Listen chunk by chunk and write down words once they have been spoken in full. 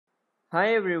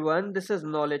Hi everyone, this is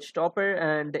Knowledge Topper,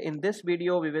 and in this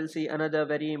video we will see another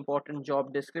very important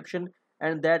job description,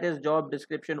 and that is job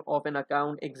description of an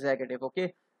account executive.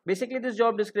 Okay, basically this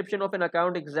job description of an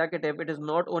account executive, it is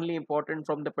not only important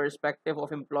from the perspective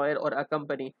of employer or a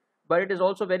company, but it is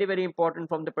also very important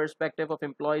from the perspective of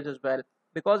employees as well,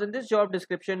 because in this job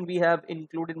description we have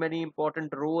included many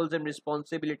important roles and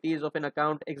responsibilities of an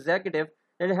account executive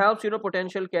that helps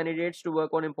potential candidates to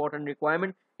work on important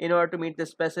requirements in order to meet the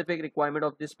specific requirement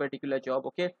of this particular job.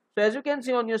 Okay, so as you can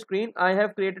see on your screen, I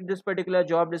have created this particular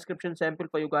job description sample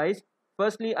for you guys.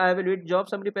 Firstly, I will read job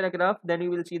summary paragraph, then you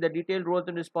will see the detailed roles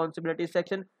and responsibilities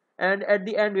section, and at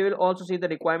the end we will also see the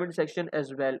requirement section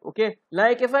as well. Okay,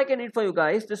 like if I can read for you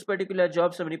guys this particular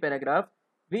job summary paragraph.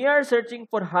 We are searching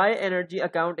for high energy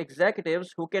account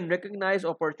executives who can recognize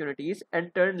opportunities and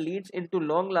turn leads into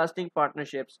long lasting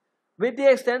partnerships. With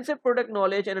the extensive product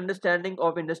knowledge and understanding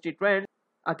of industry trends,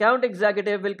 account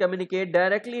executive will communicate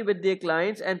directly with their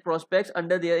clients and prospects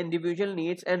under their individual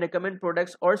needs and recommend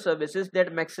products or services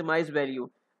that maximize value.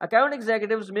 Account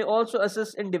executives may also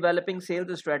assist in developing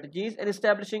sales strategies and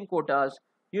establishing quotas.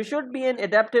 You should be an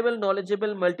adaptable,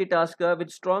 knowledgeable multitasker with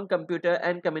strong computer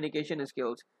and communication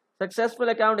skills. Successful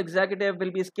account executive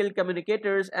will be skilled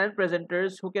communicators and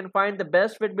presenters who can find the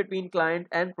best fit between client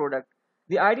and product.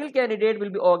 The ideal candidate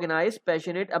will be organized,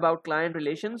 passionate about client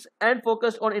relations, and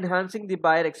focused on enhancing the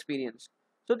buyer experience.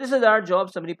 So, this is our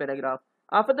job summary paragraph.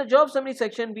 After the job summary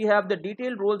section, we have the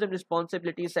detailed roles and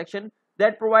responsibilities section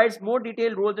that provides more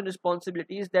detailed roles and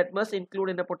responsibilities that must include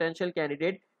in a potential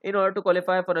candidate in order to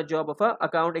qualify for a job of a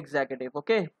account executive.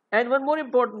 Okay, and one more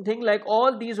important thing, like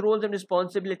all these roles and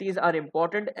responsibilities are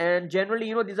important, and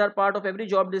generally these are part of every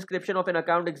job description of an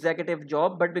account executive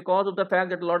job, but because of the fact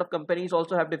that a lot of companies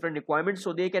also have different requirements,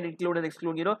 so they can include and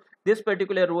exclude this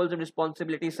particular roles and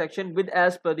responsibilities section with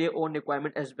as per their own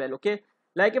requirement as well. Okay,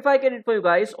 like if I can read for you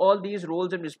guys all these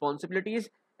roles and responsibilities.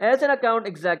 As an account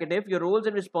executive, your roles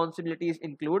and responsibilities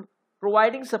include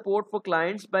providing support for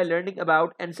clients by learning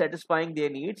about and satisfying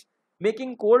their needs,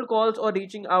 making cold calls or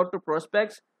reaching out to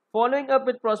prospects, following up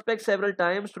with prospects several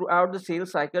times throughout the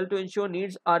sales cycle to ensure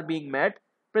needs are being met,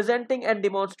 presenting and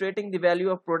demonstrating the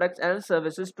value of products and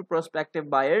services to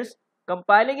prospective buyers,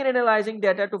 compiling and analyzing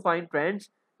data to find trends,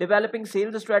 developing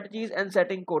sales strategies and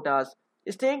setting quotas,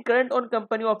 staying current on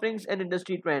company offerings and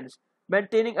industry trends,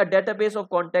 maintaining a database of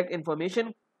contact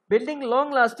information, building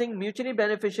long-lasting, mutually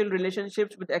beneficial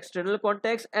relationships with external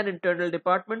contacts and internal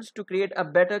departments to create a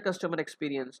better customer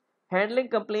experience, handling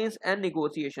complaints and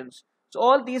negotiations. So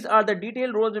all these are the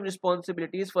detailed roles and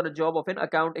responsibilities for the job of an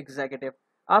account executive.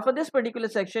 After this particular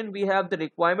section, we have the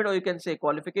requirement, or you can say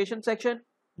qualification section.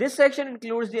 This section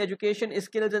includes the education,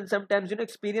 skills, and sometimes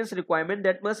experience requirement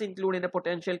that must include in a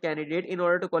potential candidate in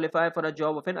order to qualify for a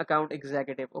job of an account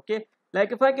executive. Okay,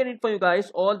 like if I can read for you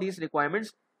guys all these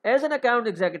requirements. As an account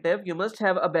executive, you must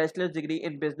have a bachelor's degree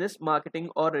in business, marketing,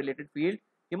 or related field.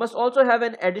 You must also have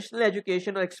an additional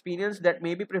education or experience that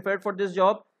may be preferred for this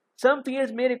job. Some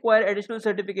fields may require additional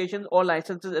certifications or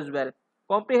licenses as well.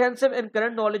 Comprehensive and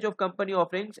current knowledge of company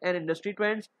offerings and industry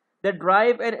trends, the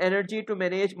drive and energy to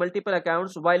manage multiple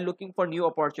accounts while looking for new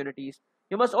opportunities.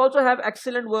 You must also have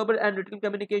excellent verbal and written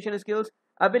communication skills,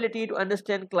 ability to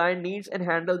understand client needs and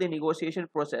handle the negotiation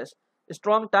process,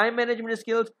 strong time management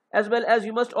skills, as well as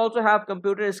you must also have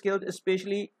computer skills,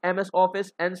 especially MS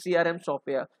Office and CRM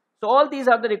software. So all these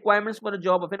are the requirements for the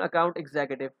job of an account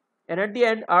executive. And at the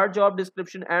end, our job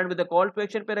description ends with a call to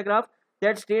action paragraph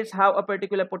that states how a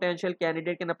particular potential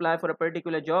candidate can apply for a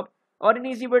particular job, or in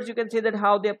easy words, you can say that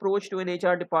how they approach to an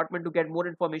HR department to get more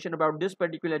information about this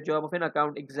particular job of an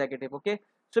account executive. Okay,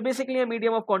 so basically a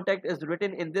medium of contact is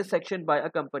written in this section by a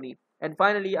company. And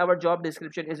finally, our job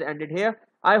description is ended here.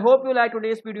 I hope you like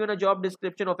today's video on a job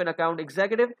description of an account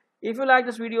executive. If you like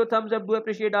this video, thumbs up. Do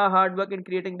appreciate our hard work in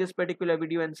creating this particular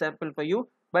video and sample for you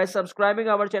by subscribing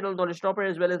our channel Knowledge Topper,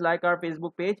 as well as like our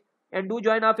Facebook page, and do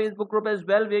join our Facebook group as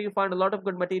well, where you find a lot of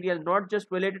good material not just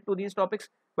related to these topics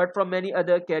but from many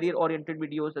other career oriented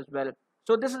videos as well.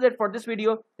 So this is it for this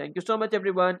video. Thank you so much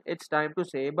everyone. It's time to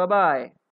say bye bye.